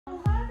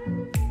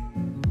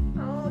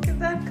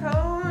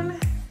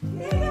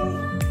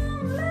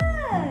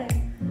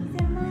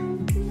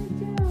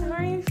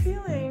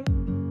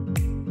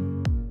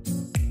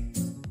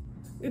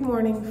Good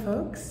morning,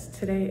 folks.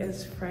 Today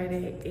is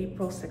Friday,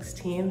 April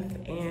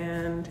 16th,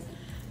 and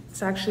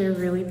it's actually a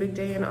really big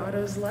day in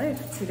Otto's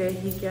life. Today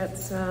he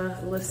gets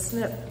a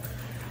snip.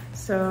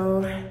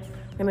 So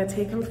I'm gonna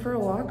take him for a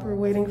walk. We're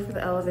waiting for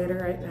the elevator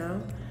right now.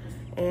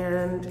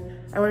 And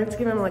I wanted to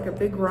give him like a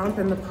big romp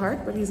in the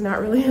park, but he's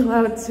not really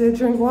allowed to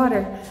drink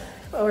water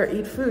or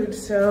eat food.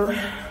 So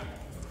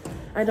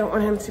I don't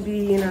want him to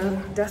be, you know,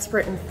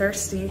 desperate and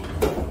thirsty,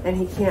 and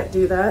he can't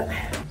do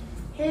that.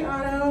 Hey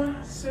Otto,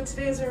 so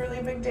today is a really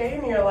big day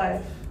in your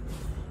life.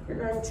 You're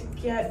going to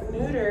get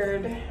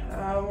neutered.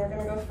 We're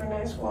gonna go for a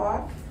nice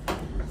walk. I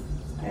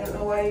don't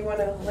know why you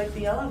wanna like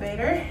the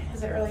elevator.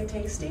 Is it really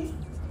tasty?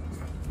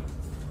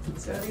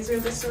 So these are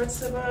the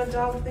sorts of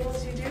dog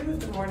things you do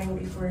the morning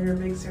before your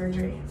big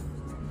surgery.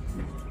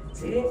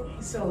 See,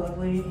 he's so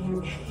lovely.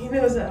 He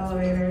knows the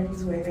elevator,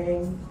 he's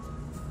waiting.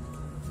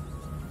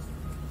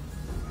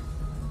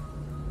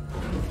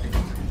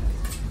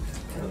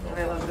 And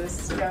I love this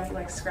stuff,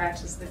 like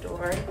scratches the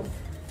door.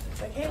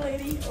 It's like, hey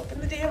lady, open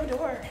the damn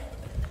door.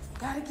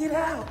 Gotta get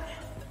out.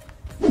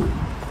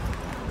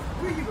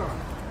 Where you going?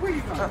 Where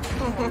you going?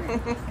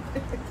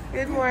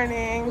 Good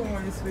morning. Good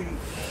morning, sweetie.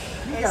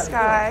 Hey,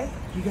 Sky.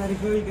 Go. You gotta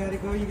go, you gotta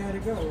go, you gotta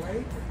go,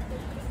 right?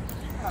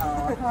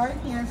 Oh, hi,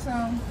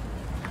 handsome.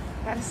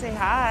 Gotta say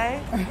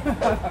hi.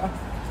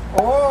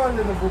 Oh,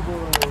 little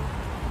boo-boo.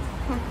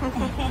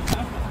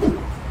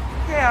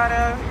 Hey,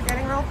 Otto, you're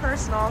getting real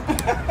personal.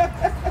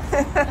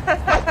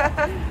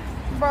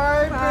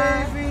 Bye,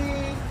 baby.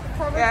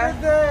 Have a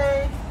good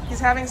day.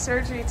 He's having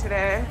surgery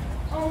today.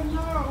 Oh,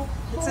 no.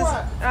 It's For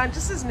what?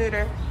 Just his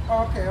neuter.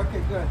 Okay,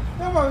 good.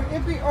 No worry,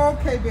 it'll be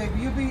okay, baby.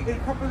 You'll be, in a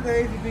couple of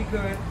days, you'll be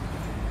good.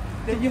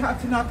 Then you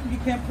have to you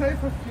can't play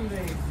for a few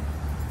days.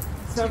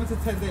 7 to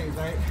 10 days,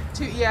 right?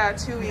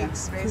 2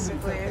 weeks,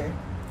 basically. Okay.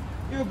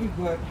 You'll be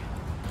good.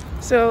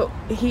 So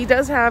he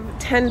does have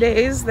 10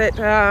 days that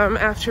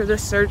after the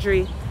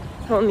surgery,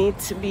 he'll need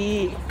to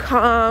be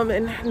calm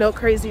and no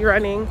crazy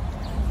running.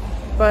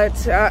 But,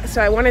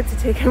 so I wanted to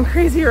take him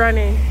crazy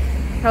running.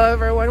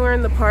 However, when we're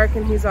in the park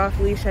and he's off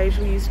leash, I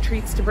usually use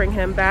treats to bring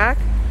him back.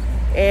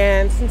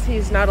 And since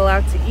he's not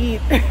allowed to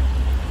eat,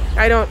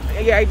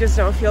 I just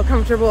don't feel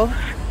comfortable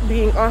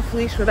being off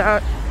leash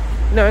without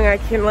knowing I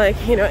can, like,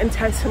 you know,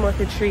 entice him with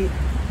a treat.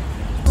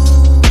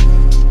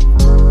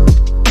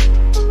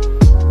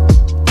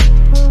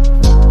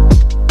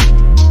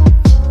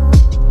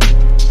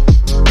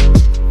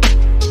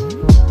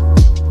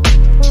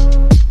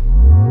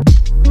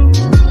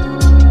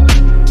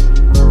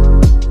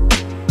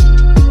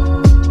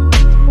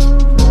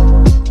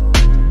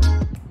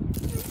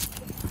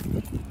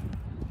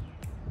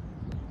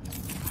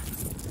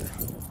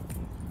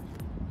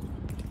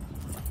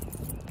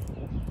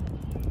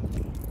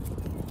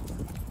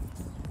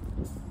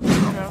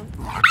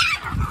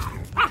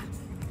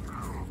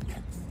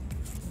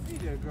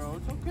 Girl,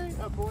 it's okay,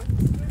 boy.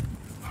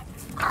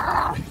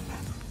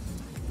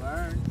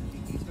 Learn.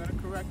 He's gonna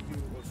correct you.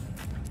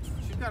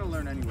 She's gotta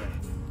learn anyway.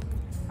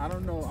 I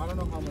don't know how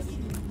much she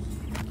knows.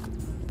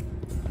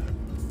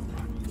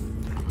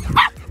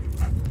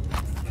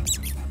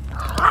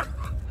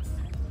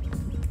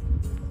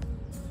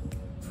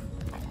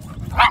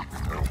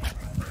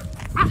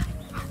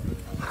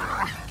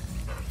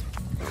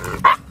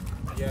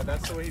 Yeah,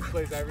 that's the way he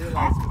plays. I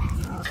realized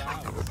he's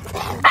out.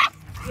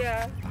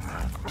 Yeah.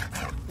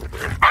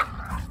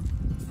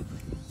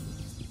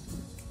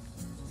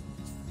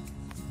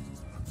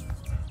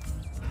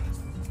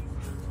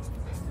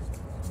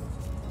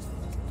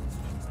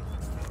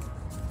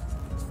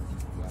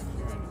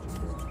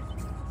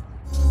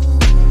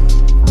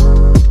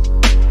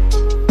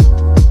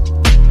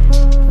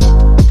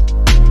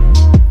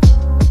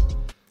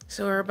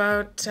 So we're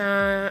about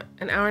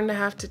an hour and a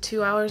half to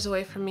 2 hours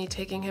away from me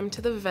taking him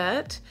to the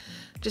vet.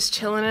 Just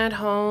chilling at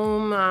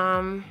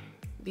home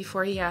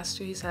before he has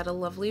to. He's had a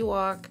lovely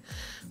walk,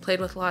 played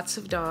with lots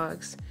of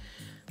dogs,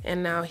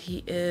 and now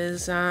he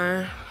is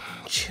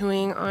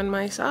chewing on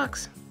my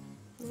socks.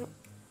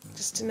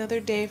 Just another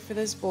day for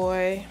this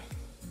boy.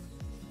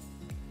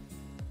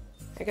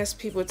 I guess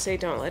people would say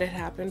don't let it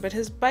happen, but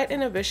his bite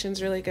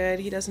inhibition's really good.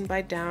 He doesn't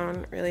bite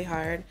down really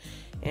hard,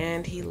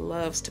 and he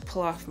loves to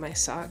pull off my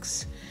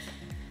socks.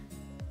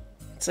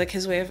 It's like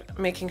his way of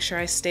making sure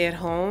I stay at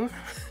home.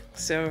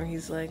 So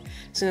he's like,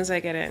 as soon as I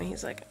get in,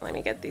 he's like, let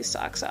me get these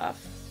socks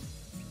off.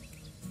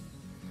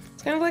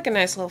 It's kind of like a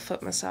nice little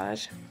foot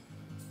massage.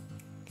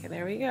 Okay,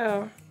 there we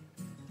go.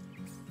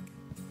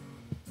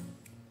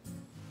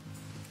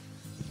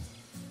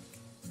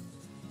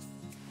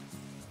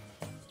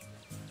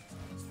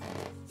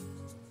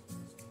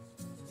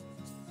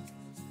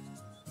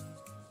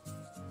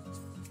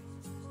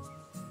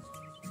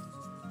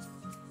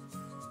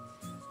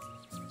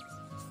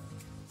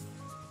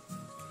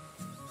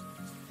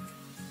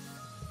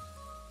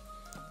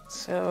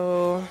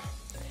 So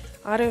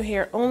Otto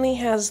here only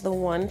has the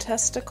one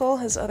testicle.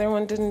 His other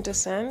one didn't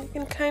descend. You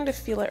can kind of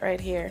feel it right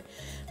here,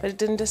 but it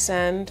didn't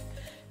descend.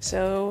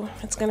 So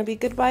it's gonna be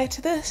goodbye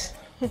to this.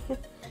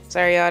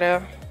 Sorry,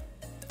 Otto.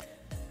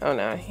 Oh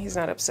no, he's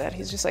not upset.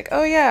 He's just like,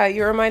 oh yeah,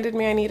 you reminded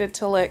me I needed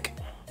to lick.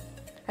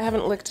 I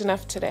haven't licked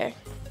enough today.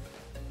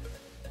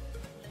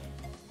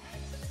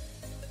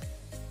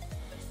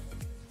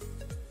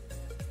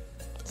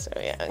 So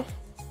yeah,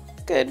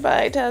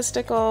 goodbye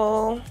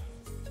testicle.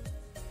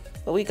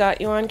 But we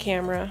got you on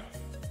camera.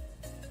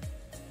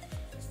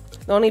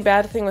 The only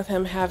bad thing with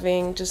him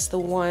having just the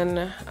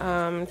one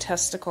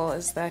testicle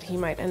is that he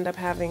might end up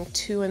having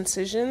 2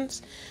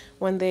 incisions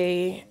when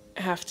they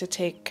have to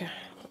take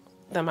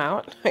them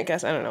out. I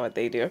guess, I don't know what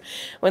they do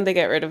when they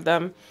get rid of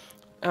them.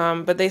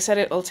 But they said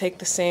it'll take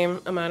the same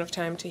amount of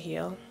time to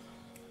heal.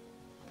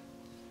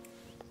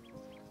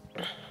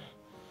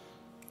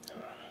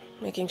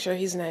 Making sure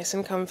he's nice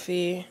and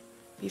comfy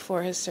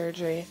before his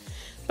surgery.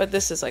 But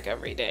this is like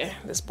every day.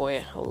 This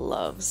boy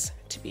loves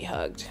to be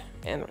hugged.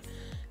 And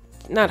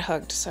not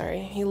hugged, sorry.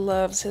 He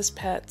loves his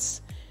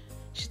pets.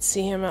 You should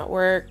see him at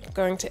work,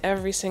 going to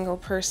every single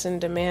person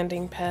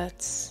demanding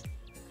pets.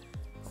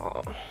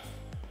 Oh.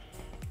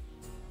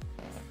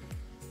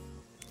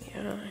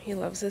 Yeah, he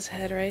loves his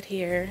head right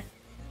here.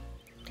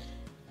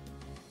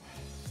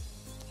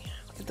 Yeah,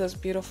 look at those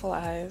beautiful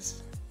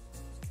eyes.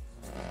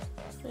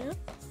 Yeah.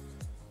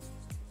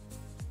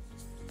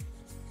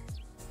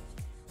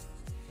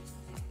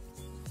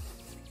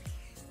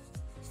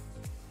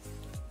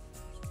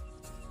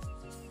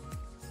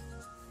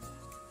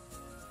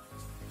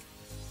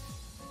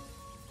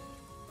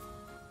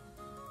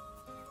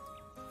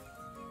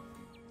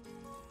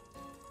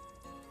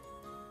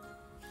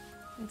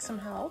 Need some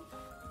help?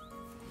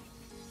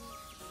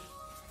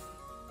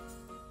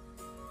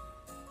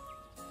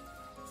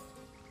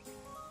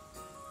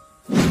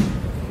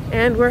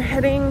 And we're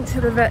heading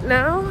to the vet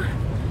now.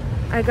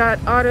 I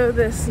got Otto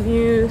this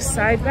new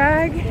side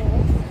bag.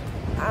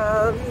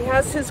 He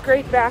has his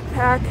great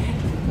backpack.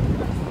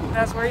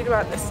 I was worried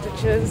about the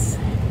stitches.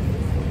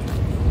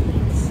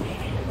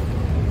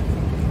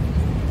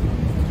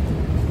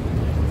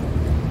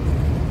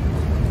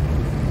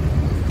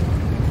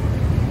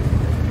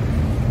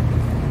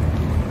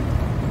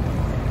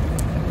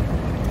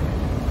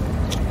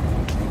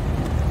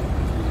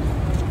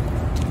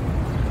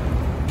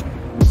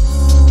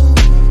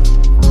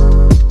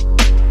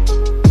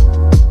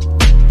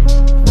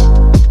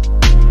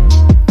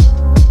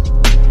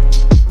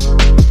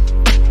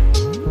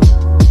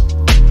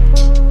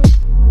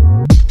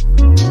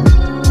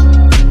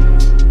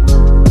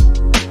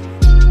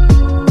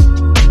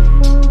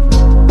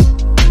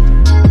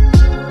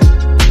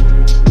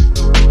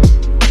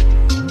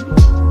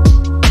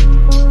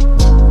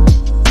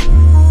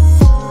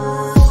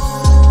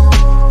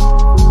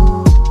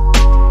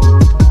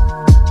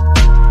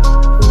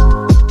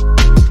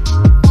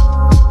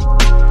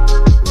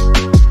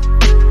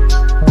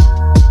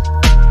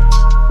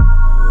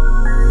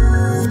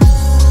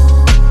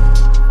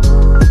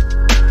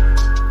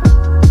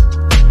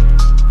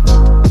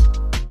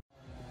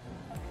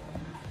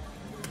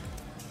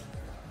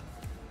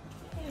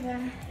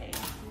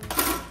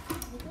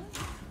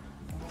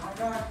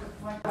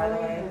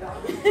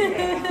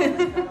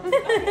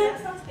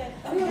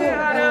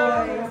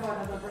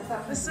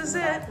 This is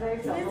it.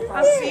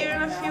 I'll see you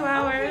in a few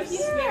hours.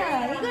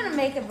 Yeah, you're gonna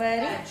make it,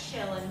 buddy.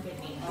 Chilling,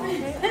 Vinny.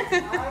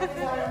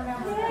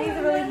 He's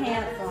really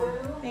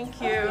handsome. Thank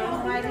you.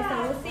 Alright,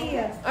 so we'll see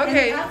you.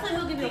 Okay. And also,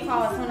 he'll give you a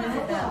call as soon as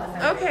he's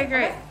done. Okay,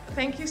 great.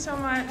 Thank you so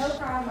much. No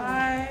problem.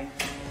 Bye.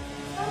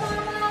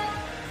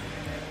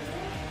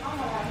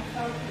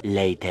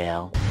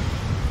 Later.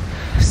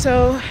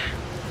 So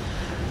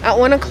at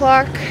 1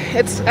 o'clock,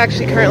 it's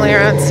actually currently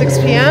around 6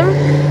 p.m.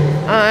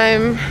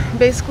 I'm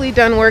basically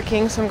done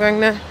working, so I'm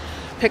going to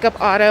pick up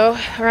Otto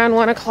around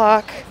 1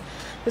 o'clock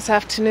this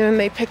afternoon.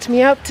 They picked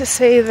me up to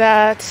say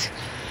that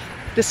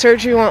the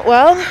surgery went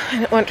well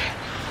and it went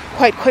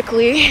quite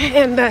quickly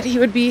and that he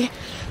would be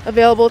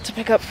available to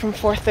pick up from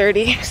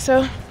 4:30.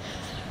 So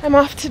I'm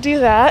off to do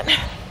that.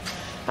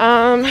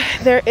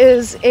 There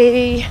is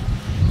a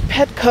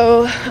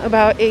Petco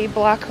about a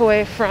block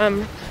away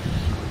from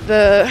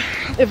the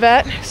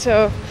vet,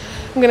 so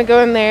I'm gonna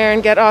go in there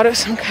and get Otto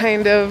some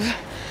kind of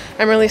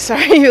 "I'm really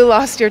sorry you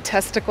lost your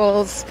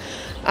testicles"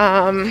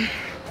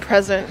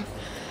 present.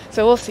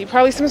 So we'll see,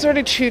 probably some sort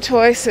of chew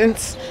toy,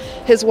 since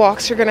his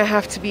walks are gonna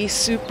have to be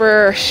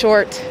super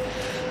short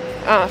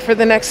for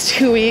the next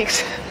 2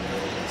 weeks.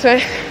 So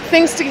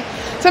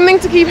something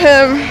to keep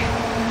him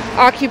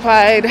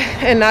occupied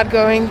and not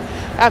going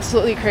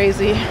absolutely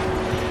crazy.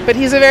 But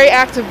he's a very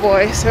active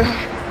boy, so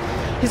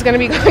he's gonna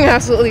be going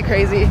absolutely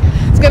crazy.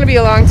 It's gonna be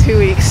a long 2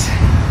 weeks.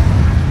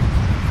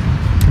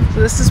 So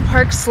this is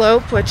Park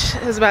Slope, which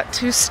is about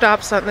 2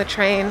 stops on the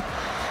train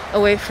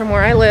away from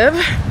where I live.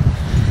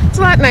 It's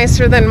a lot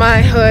nicer than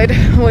my hood,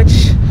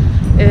 which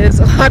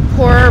is a lot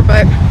poorer,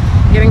 but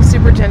getting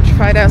super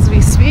gentrified as we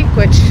speak,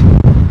 which,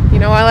 you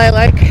know, while I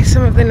like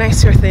some of the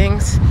nicer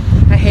things,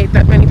 I hate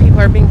that many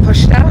people are being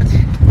pushed out.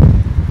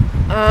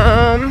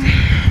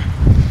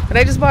 But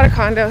I just bought a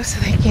condo, so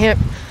they can't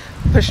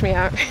push me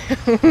out.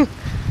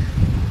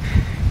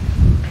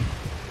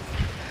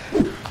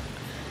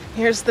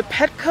 Here's the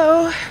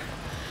Petco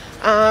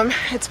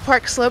It's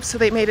Park Slope, so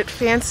they made it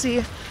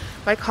fancy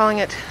by calling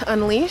it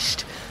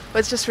Unleashed, but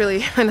it's just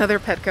really another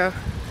Petco.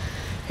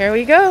 Here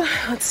we go.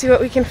 Let's see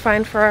what we can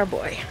find for our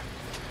boy.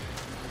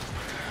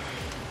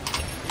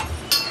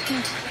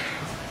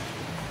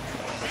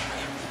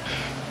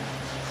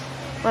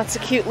 Lots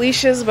of cute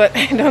leashes, but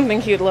I don't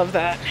think you'd love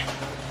that.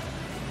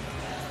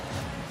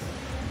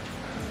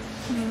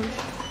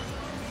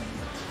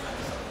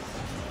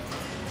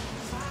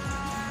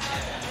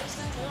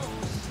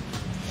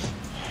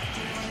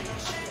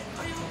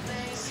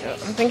 So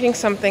I'm thinking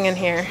something in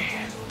here.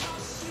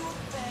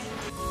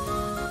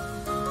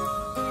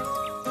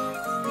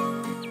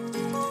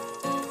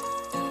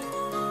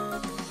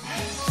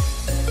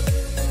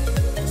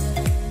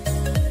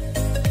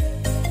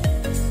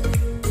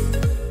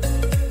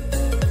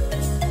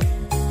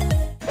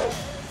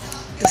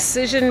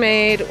 Decision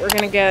made. We're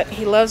gonna get,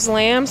 he loves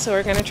lamb, so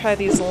we're gonna try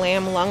these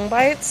lamb lung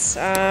bites.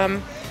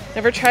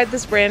 Never tried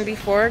this brand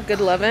before,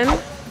 good lovin',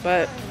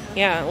 but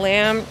yeah,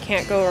 lamb,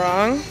 can't go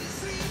wrong.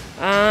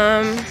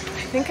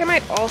 I think I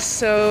might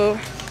also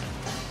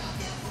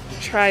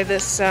try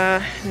this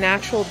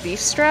natural beef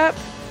strap,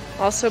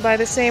 also by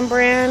the same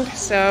brand,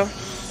 so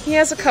he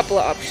has a couple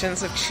of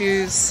options of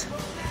choose.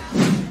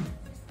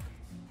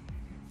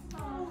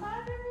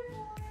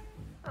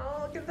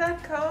 Oh, look at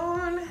that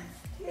cone.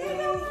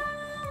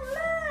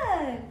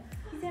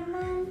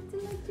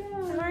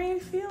 How are you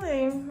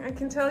feeling? I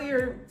can tell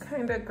you're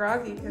kind of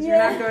groggy because you're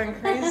not going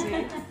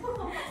crazy.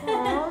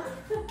 Aww.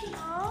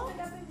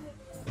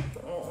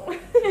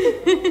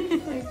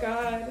 Oh my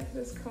god,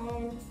 this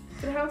cone.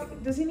 But how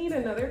does he need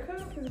another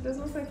cone? Because it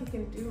doesn't look like he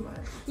can do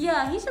much.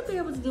 Yeah, he should be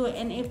able to do it.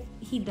 And if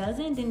he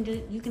doesn't, then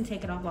you can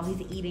take it off while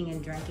he's eating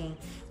and drinking.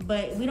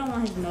 But we don't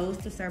want his nose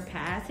to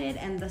surpass it.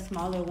 And the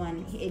smaller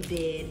one, it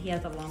did. He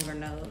has a longer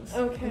nose.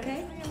 Okay.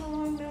 Okay. I have a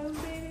long nose,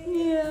 baby.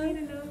 Yeah. I need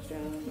a nose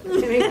job.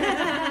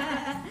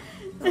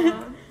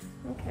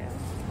 Okay.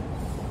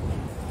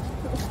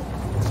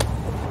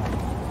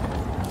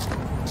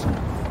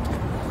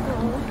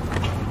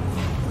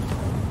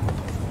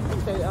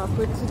 Very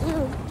awkward to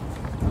do.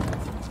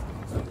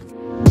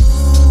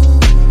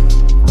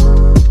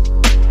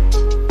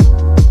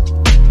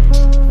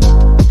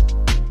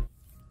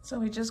 So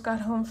we just got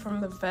home from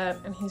the vet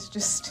and he's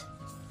just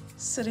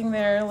sitting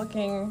there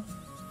looking,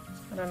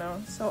 I don't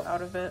know, so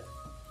out of it.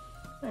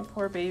 My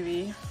poor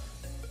baby.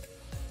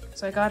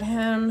 So I got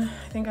him,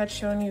 I think I'd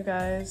shown you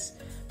guys,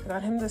 I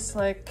got him this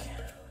like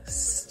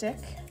stick.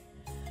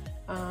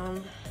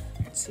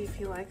 Let's see if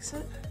he likes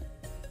it.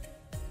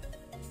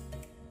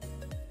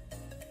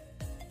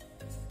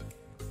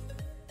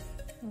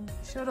 He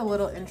showed a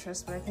little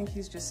interest, but I think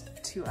he's just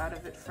too out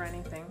of it for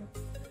anything.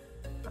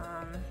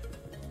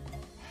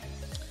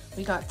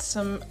 We got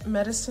some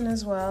medicine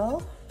as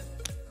well.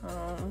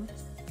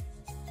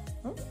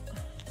 Let's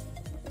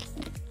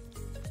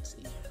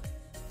see,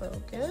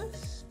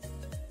 focus.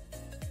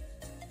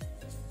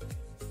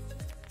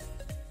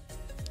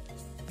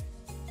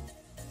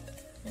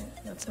 Okay,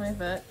 that's my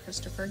vet,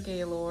 Christopher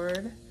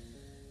Gaylord,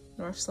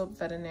 North Slope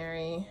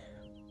Veterinary.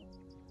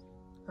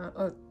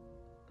 Oh,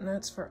 no,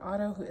 it's for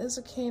Otto, who is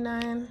a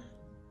canine.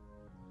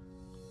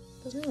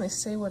 Doesn't really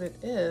say what it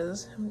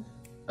is.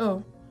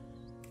 Oh,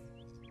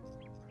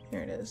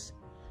 here it is.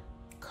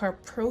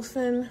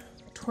 Carprofen,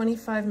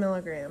 25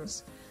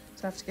 milligrams.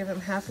 So I have to give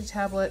him half a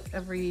tablet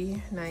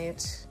every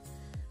night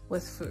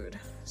with food.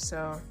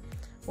 So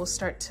we'll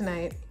start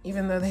tonight,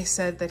 even though they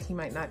said that he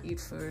might not eat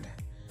food.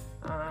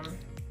 I'm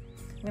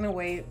gonna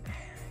wait.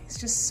 He's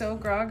just so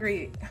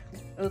groggy.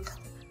 Ugh,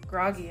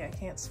 groggy, I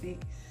can't speak.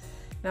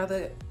 Now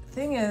the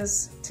thing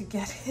is, to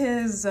get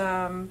his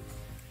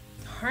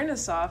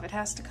harness off, it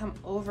has to come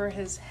over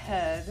his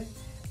head.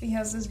 He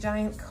has this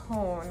giant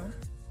cone.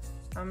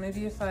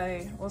 Maybe if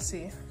we'll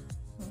see.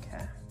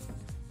 Okay.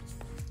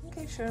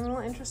 Okay, showing a little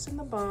interest in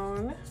the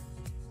bone.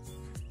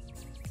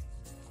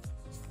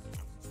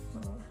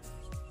 Oh.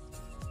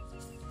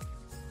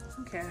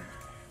 Okay,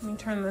 let me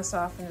turn this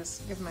off and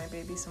just give my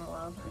baby some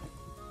love.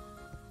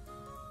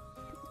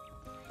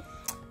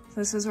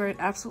 This is where it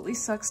absolutely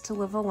sucks to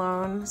live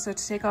alone. So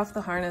to take off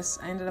the harness,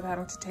 I ended up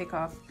having to take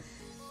off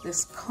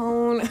this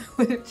cone,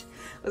 which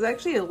was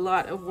actually a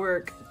lot of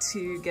work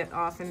to get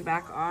off and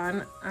back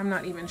on. I'm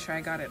not even sure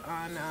I got it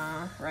on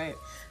right.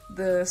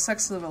 The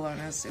sucks to live alone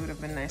is, it would have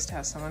been nice to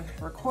have someone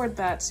record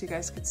that so you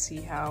guys could see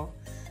how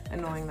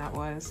annoying that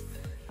was.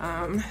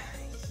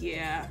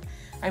 Yeah,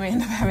 I may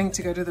end up having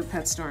to go to the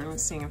pet store and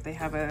seeing if they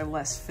have a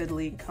less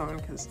fiddly cone,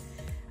 because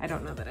I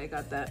don't know that I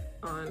got that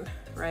on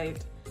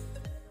right.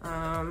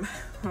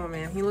 Oh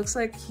man, he looks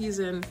like he's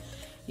in,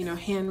 you know,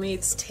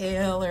 Handmaid's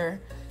Tale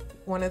or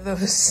one of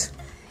those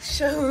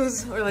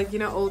shows, or like, you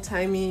know,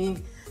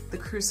 old-timey The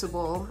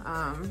Crucible.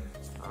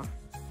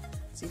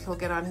 See if he'll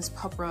get on his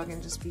pup rug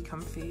and just be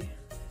comfy.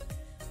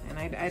 And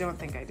I don't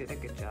think I did a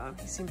good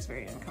job. He seems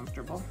very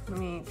uncomfortable. Let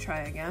me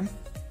try again.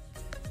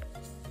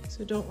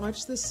 So don't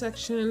watch this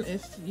section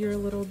if you're a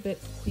little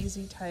bit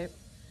queasy type.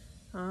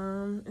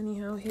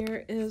 Anyhow,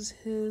 here is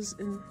his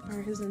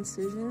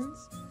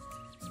incisions.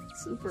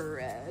 Super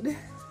red.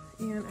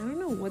 And I don't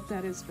know what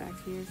that is back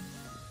here.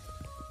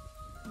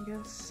 I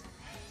guess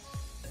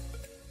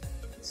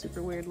it's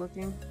super weird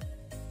looking.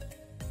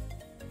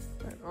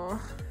 But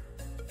oh,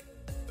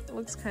 it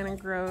looks kind of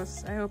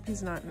gross. I hope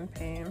he's not in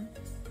pain.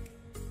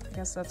 I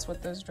guess that's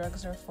what those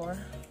drugs are for.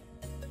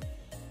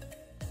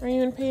 Are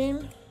you in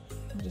pain?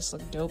 You just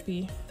look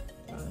dopey.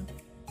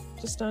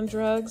 Just on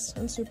drugs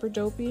and super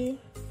dopey.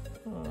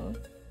 Aww.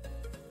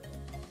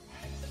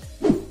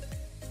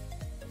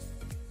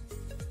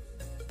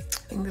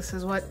 I think this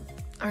is what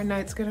our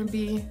night's gonna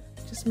be.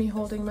 Just me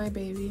holding my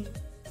baby.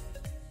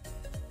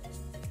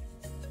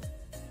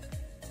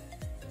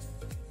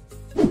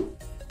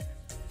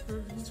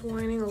 He's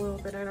whining a little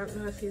bit. I don't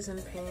know if he's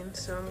in pain,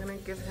 so I'm gonna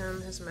give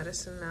him his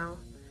medicine now.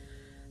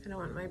 I don't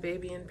want my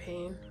baby in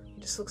pain. He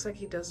just looks like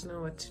he doesn't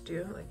know what to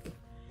do. Like,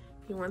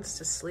 he wants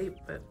to sleep,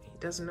 but he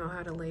doesn't know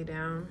how to lay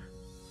down.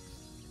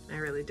 I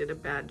really did a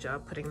bad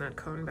job putting that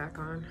cone back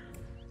on.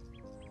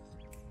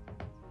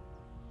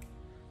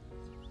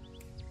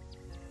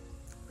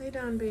 Lay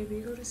down,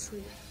 baby, go to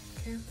sleep,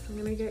 okay? I'm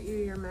gonna get you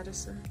your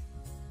medicine.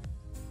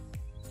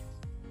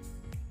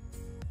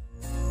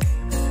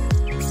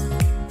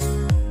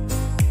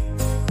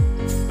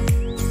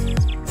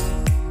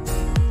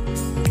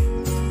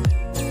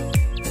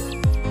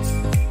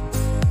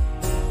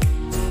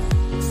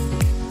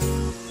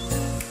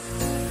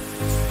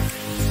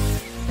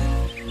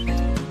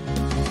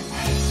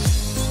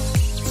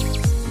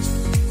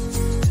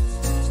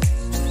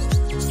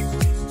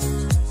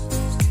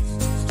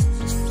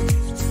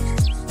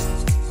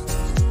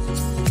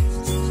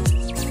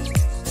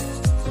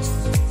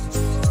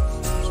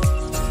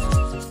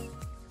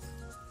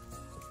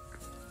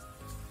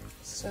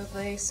 So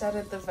they said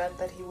at the vet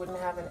that he wouldn't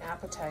have an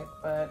appetite,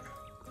 but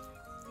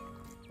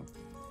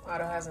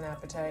Otto has an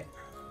appetite.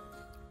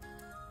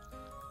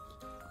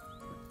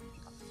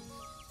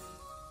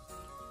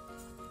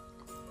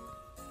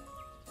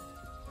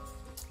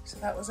 So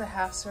that was a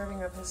half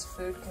serving of his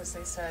food because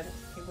they said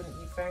he wouldn't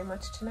eat very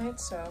much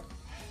tonight, so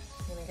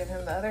I'm gonna give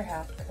him the other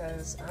half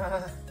because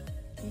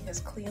he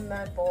has cleaned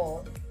that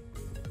bowl.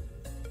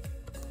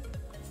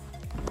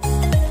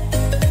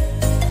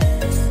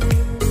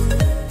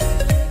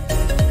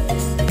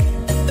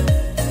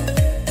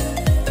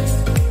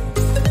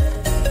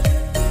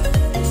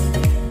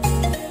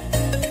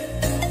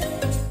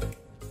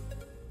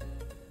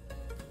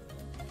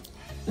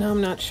 Now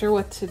I'm not sure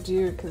what to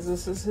do because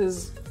this is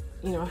his,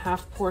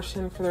 half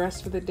portion for the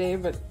rest of the day,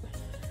 but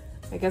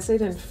I guess I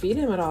didn't feed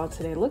him at all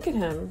today. Look at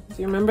him. Do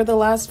you remember the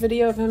last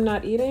video of him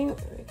not eating?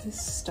 He's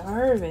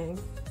starving.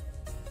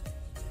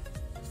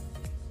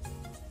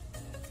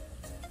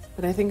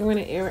 But I think I'm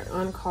gonna err it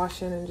on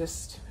caution and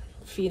just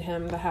feed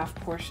him the half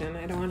portion.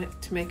 I don't want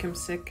it to make him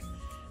sick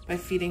by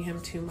feeding him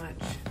too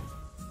much.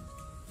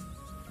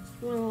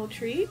 You want a little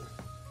treat?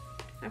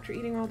 After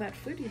eating all that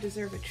food, you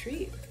deserve a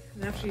treat.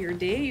 And after your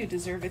day, you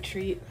deserve a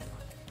treat.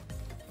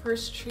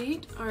 First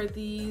treat are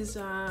these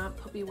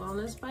puppy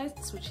wellness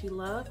bites, which he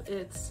loves.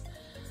 It's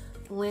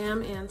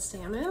lamb and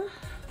salmon.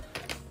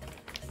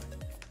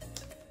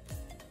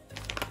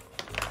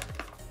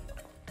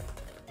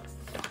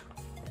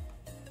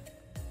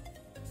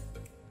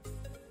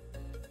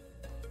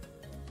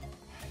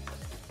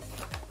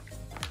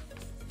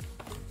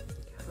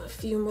 A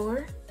few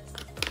more.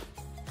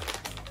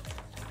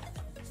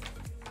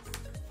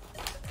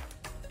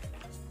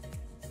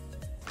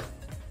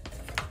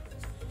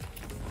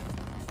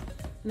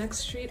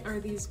 Next treat are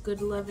these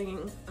good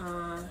loving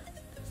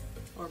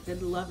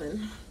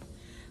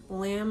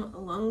lamb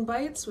lung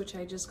bites, which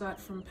I just got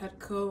from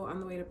Petco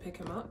on the way to pick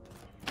him up.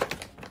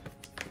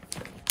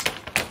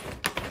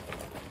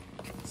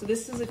 So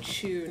this is a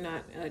chew,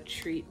 not a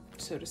treat,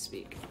 so to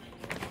speak.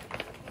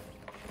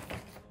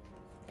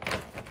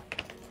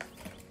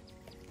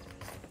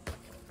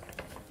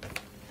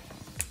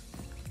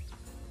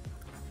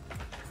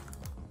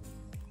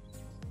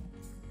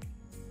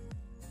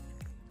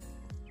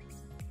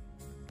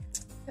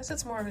 I guess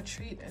it's more of a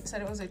treat. It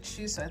said it was a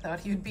chew, so I thought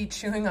he would be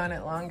chewing on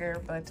it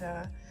longer, but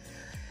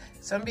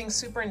so I'm being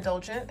super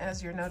indulgent,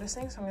 as you're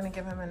noticing, so I'm gonna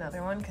give him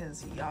another one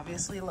because he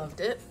obviously loved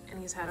it and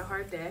he's had a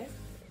hard day.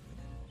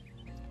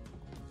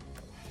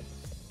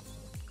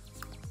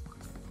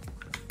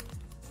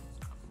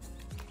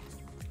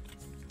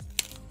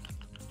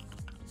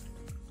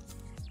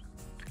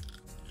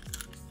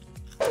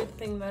 Good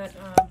thing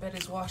that bed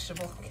is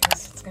washable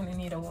because it's gonna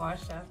need a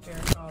wash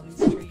after all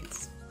these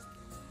treats.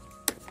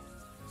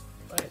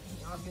 But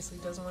he obviously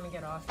doesn't want to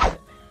get off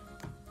it.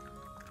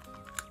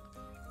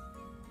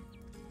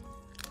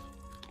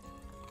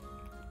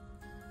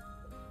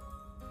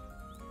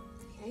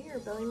 Okay, your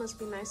belly must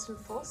be nice and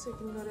full so you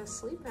can go to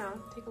sleep now.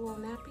 Take a little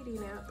nappy-dee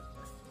nap.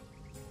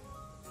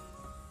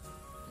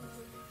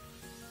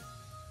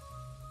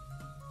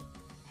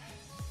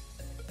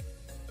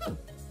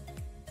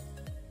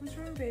 What's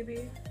wrong,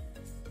 baby?